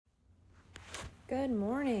Good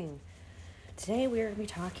morning. Today we are going to be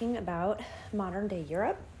talking about modern day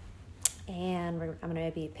Europe, and I'm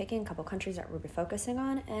going to be picking a couple countries that we'll be focusing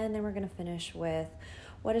on, and then we're going to finish with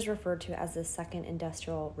what is referred to as the Second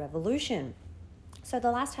Industrial Revolution. So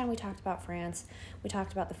the last time we talked about France, we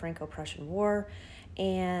talked about the Franco-Prussian War,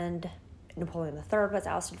 and Napoleon III was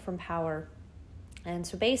ousted from power. And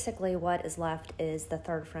so basically what is left is the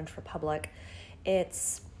Third French Republic.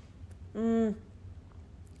 It's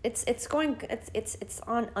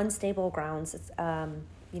on unstable grounds. It's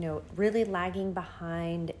really lagging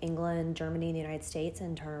behind England, Germany, and the United States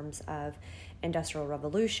in terms of industrial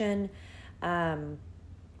revolution. And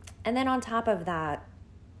then on top of that,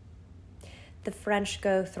 the French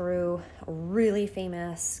go through a really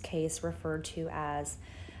famous case referred to as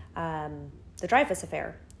the Dreyfus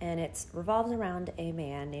Affair, and it revolves around a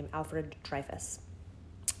man named Alfred Dreyfus.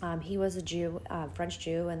 He was a Jew, French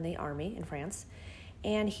Jew in the army in France,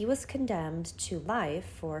 and he was condemned to life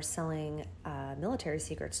for selling military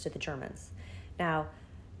secrets to the Germans. Now,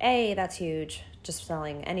 A, that's huge, just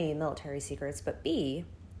selling any military secrets, but B,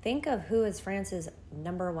 think of who is France's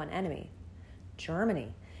number one enemy: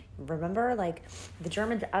 Germany. Remember, the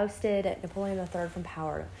Germans ousted Napoleon III from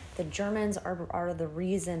power. The Germans are the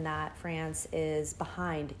reason that France is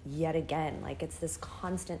behind yet again. It's this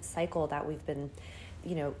constant cycle that we've been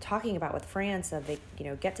talking about with France of they,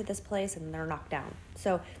 get to this place and they're knocked down.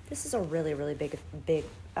 So this is a really, really big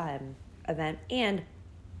event, and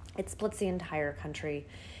it splits the entire country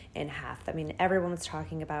in half. I mean, everyone was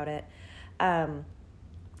talking about it.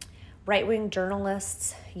 Right-wing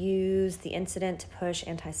journalists use the incident to push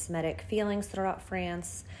anti-Semitic feelings throughout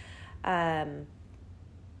France.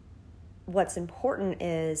 What's important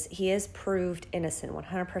is he is proved innocent,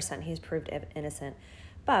 100%. He's proved innocent.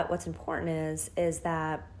 But what's important is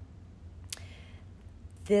that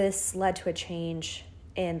this led to a change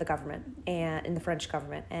in the government and in the French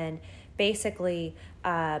government. And basically,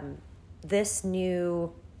 this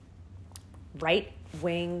new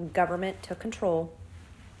right-wing government took control.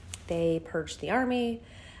 They purged the army.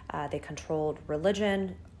 They controlled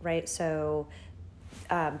religion, right? So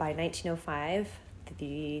by 1905,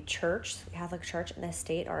 the church, the Catholic Church, and the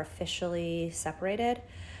state are officially separated.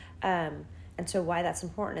 And so why that's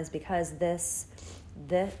important is because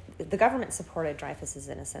the government supported Dreyfus's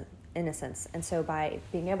innocence. And so by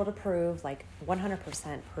being able to prove,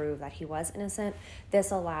 100% prove that he was innocent,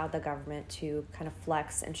 this allowed the government to kind of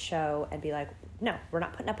flex and show and be like, no, we're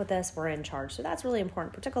not putting up with this, we're in charge. So that's really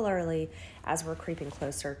important, particularly as we're creeping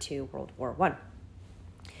closer to World War I.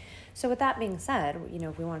 So with that being said,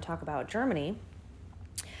 if we want to talk about Germany,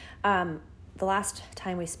 the last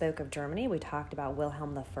time we spoke of Germany, we talked about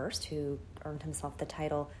Wilhelm I, who earned himself the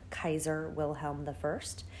title Kaiser Wilhelm I.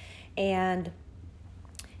 And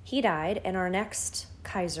he died, and our next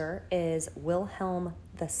Kaiser is Wilhelm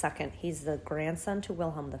II. He's the grandson to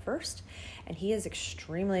Wilhelm I, and he is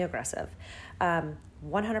extremely aggressive.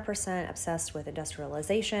 100% obsessed with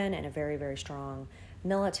industrialization and a very, very strong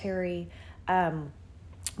military.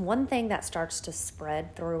 One thing that starts to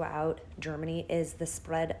spread throughout Germany is the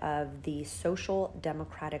spread of the Social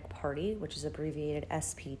Democratic Party, which is abbreviated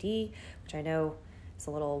SPD, which I know is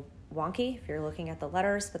a little wonky if you're looking at the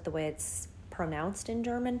letters, but the way it's pronounced in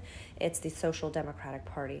German, it's the Social Democratic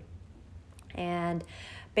Party. And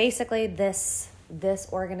basically this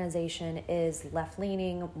organization is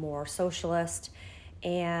left-leaning, more socialist,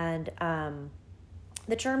 and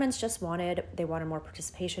the Germans just wanted more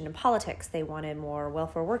participation in politics. They wanted more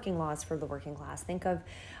welfare working laws for the working class. Think of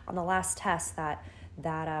on the last test that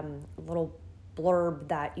little blurb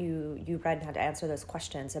that you read and had to answer those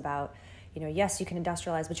questions about, yes, you can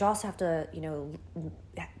industrialize, but you also have to,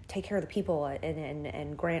 take care of the people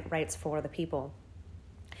and grant rights for the people.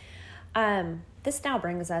 This now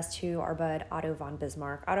brings us to our bud Otto von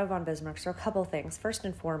Bismarck. Otto von Bismarck, so a couple things. First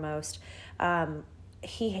and foremost,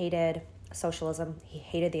 he hated socialism. He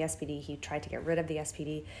hated the SPD. He tried to get rid of the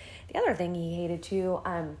SPD. The other thing he hated too,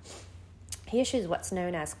 he issues what's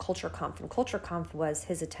known as Kulturkampf. And Kulturkampf was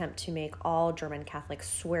his attempt to make all German Catholics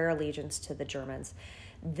swear allegiance to the Germans.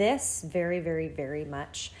 This very, very, very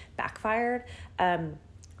much backfired.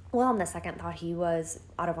 Wilhelm II thought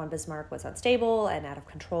Otto von Bismarck was unstable and out of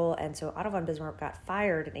control, and so Otto von Bismarck got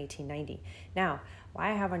fired in 1890. Now,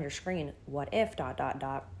 why I have on your screen, what if, ...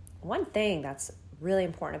 One thing that's really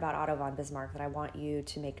important about Otto von Bismarck that I want you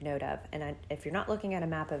to make note of, and if you're not looking at a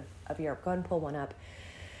map of Europe, go ahead and pull one up.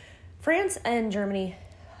 France and Germany,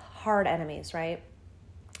 hard enemies, right?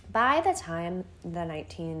 By the time the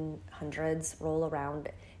 1900s roll around,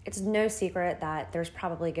 it's no secret that there's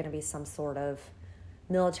probably going to be some sort of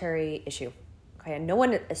military issue. Okay, and no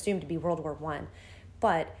one assumed to be World War I,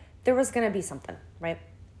 but there was going to be something, right?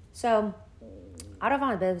 So Otto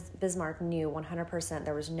von Bismarck knew 100%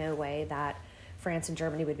 there was no way that France and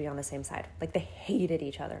Germany would be on the same side. Like, they hated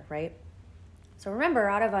each other, right? So remember,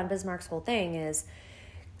 Otto von Bismarck's whole thing is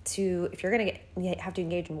if you're going to have to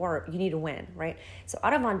engage in war, you need to win, right? So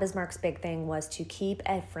Otto von Bismarck's big thing was to keep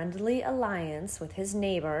a friendly alliance with his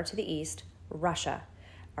neighbor to the east, Russia.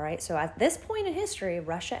 All right, so at this point in history,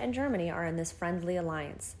 Russia and Germany are in this friendly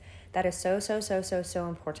alliance. That is so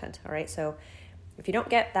important, all right? So if you don't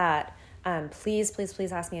get that, please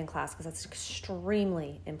ask me in class, because that's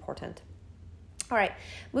extremely important. All right,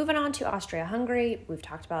 moving on to Austria-Hungary. We've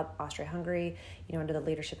talked about Austria-Hungary, under the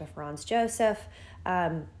leadership of Franz Joseph.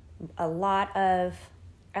 A lot of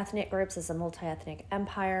ethnic groups as a multi-ethnic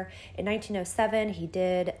empire. In 1907, he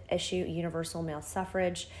did issue universal male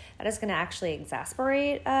suffrage. That is going to actually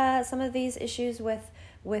exasperate some of these issues with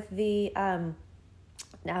the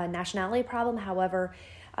nationality problem. However,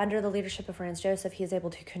 under the leadership of Franz Joseph, he is able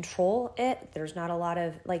to control it. There's not a lot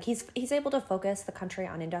of, he's able to focus the country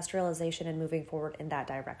on industrialization and moving forward in that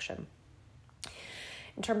direction.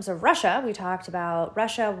 In terms of Russia, we talked about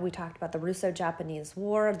the Russo-Japanese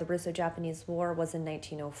War. The Russo-Japanese War was in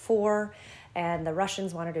 1904, and the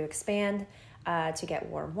Russians wanted to expand to get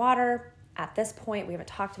warm water. At this point, we haven't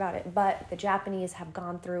talked about it, but the Japanese have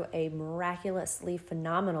gone through a miraculously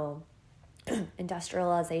phenomenal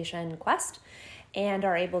industrialization quest and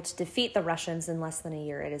are able to defeat the Russians in less than a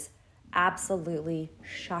year. It is absolutely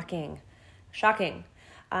shocking.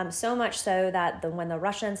 So much so that when the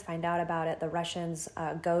Russians find out about it, the Russians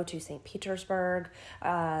go to St. Petersburg,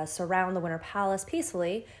 surround the Winter Palace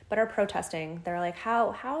peacefully, but are protesting. They're like,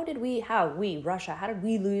 how did we, Russia, how did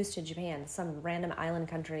we lose to Japan, some random island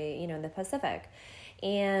country, in the Pacific?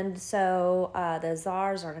 And so the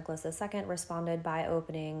Tsar Nicholas II, responded by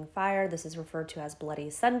opening fire. This is referred to as Bloody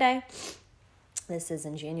Sunday. This is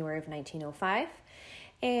in January of 1905.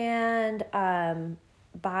 And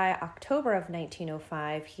by October of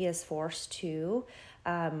 1905, he is forced to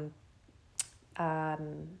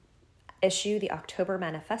issue the October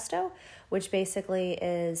Manifesto, which basically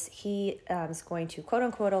is he is going to, quote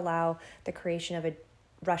unquote, allow the creation of a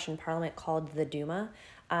Russian parliament called the Duma.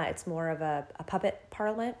 It's more of a puppet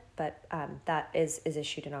parliament, but that is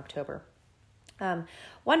issued in October.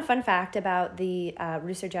 One fun fact about the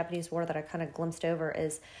Russo-Japanese War that I kind of glimpsed over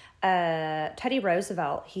is Teddy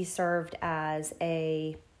Roosevelt. He served as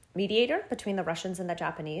a mediator between the Russians and the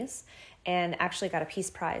Japanese and actually got a peace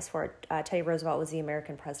prize for it. Teddy Roosevelt was the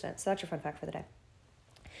American president. So that's your fun fact for the day.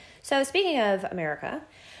 So speaking of America,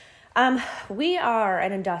 we are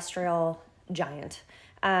an industrial giant.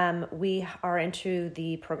 We are into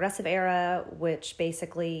the progressive era, which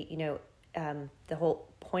basically, the whole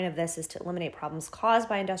point of this is to eliminate problems caused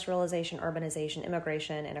by industrialization, urbanization,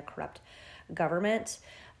 immigration, and a corrupt government.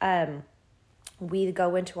 We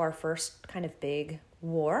go into our first kind of big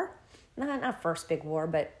war, not first big war,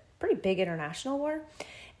 but pretty big international war,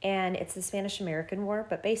 and it's the Spanish-American War.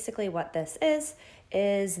 But basically what this is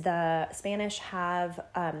the Spanish have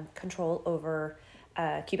control over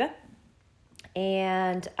Cuba,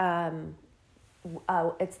 and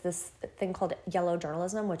it's this thing called yellow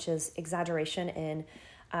journalism, which is exaggeration in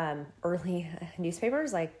early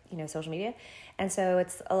newspapers, like, social media. And so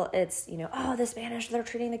it's the Spanish, they're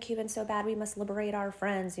treating the Cubans so bad, we must liberate our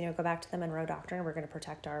friends, go back to the Monroe Doctrine, we're going to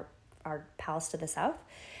protect our pals to the south.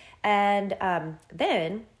 And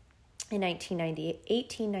then in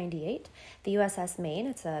 1898, the USS Maine,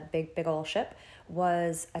 it's a big old ship,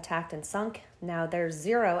 was attacked and sunk. Now there's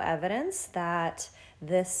zero evidence that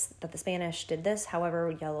the Spanish did this.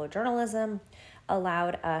 However, yellow journalism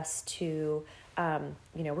allowed us to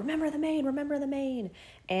remember the Maine,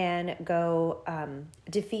 and go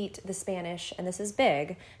defeat the Spanish. And this is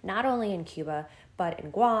big, not only in Cuba, but in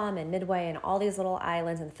Guam and Midway and all these little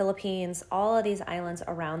islands and the Philippines, all of these islands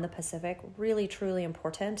around the Pacific, really, truly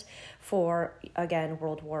important for, again,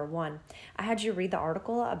 World War I. I had you read the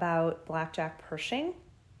article about Blackjack Pershing.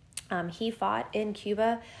 He fought in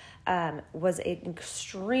Cuba, was an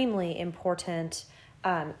extremely important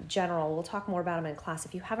general. We'll talk more about him in class.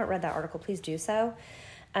 If you haven't read that article, please do so.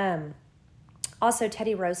 Also,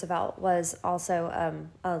 Teddy Roosevelt was also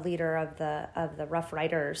a leader of the Rough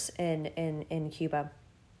Riders in Cuba.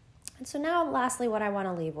 And so now, lastly, what I want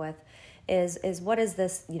to leave with is what is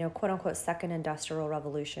this, quote unquote, second industrial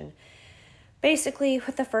revolution? Basically,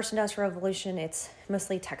 with the first industrial revolution, it's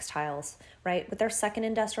mostly textiles, right? With their second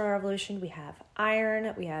industrial revolution, we have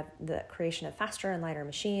iron, we have the creation of faster and lighter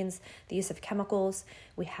machines, the use of chemicals,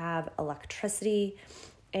 we have electricity,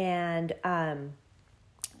 and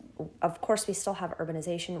of course, we still have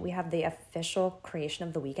urbanization. We have the official creation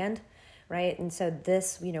of the weekend, right? And so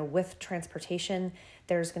this, with transportation,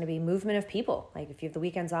 there's going to be movement of people. Like if you have the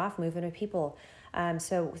weekends off, movement of people.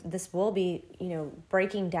 So this will be,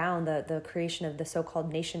 breaking down the creation of the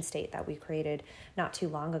so-called nation state that we created not too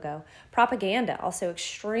long ago. Propaganda, also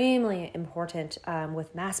extremely important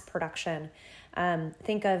with mass production.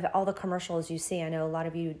 Think of all the commercials you see. I know a lot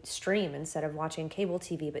of you stream instead of watching cable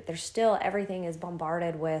TV, but there's still, everything is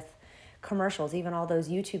bombarded with commercials. Even all those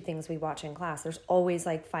YouTube things we watch in class, there's always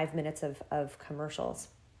like 5 minutes of commercials.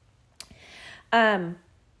 The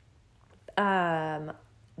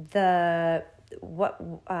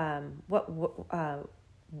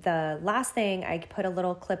last thing I put a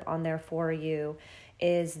little clip on there for you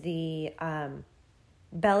is the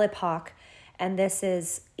Belle Epoque. And this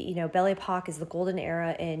is, Belle Epoque is the golden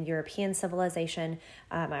era in European civilization.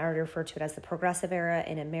 I already referred to it as the progressive era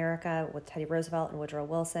in America with Teddy Roosevelt and Woodrow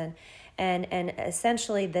Wilson. And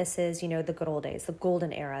essentially this is, the good old days, the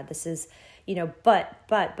golden era. This is,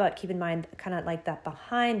 but keep in mind kind of like that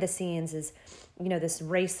behind the scenes is, this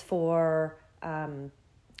race for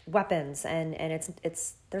weapons and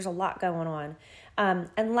it's there's a lot going on.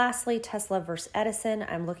 And lastly, Tesla versus Edison.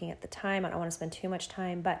 I'm looking at the time. I don't want to spend too much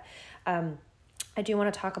time, but I do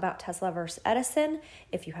want to talk about Tesla versus Edison.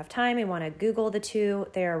 If you have time and want to Google the two,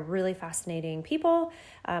 they're really fascinating people.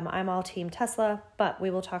 I'm all team Tesla, but we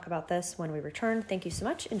will talk about this when we return. Thank you so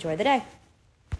much. Enjoy the day.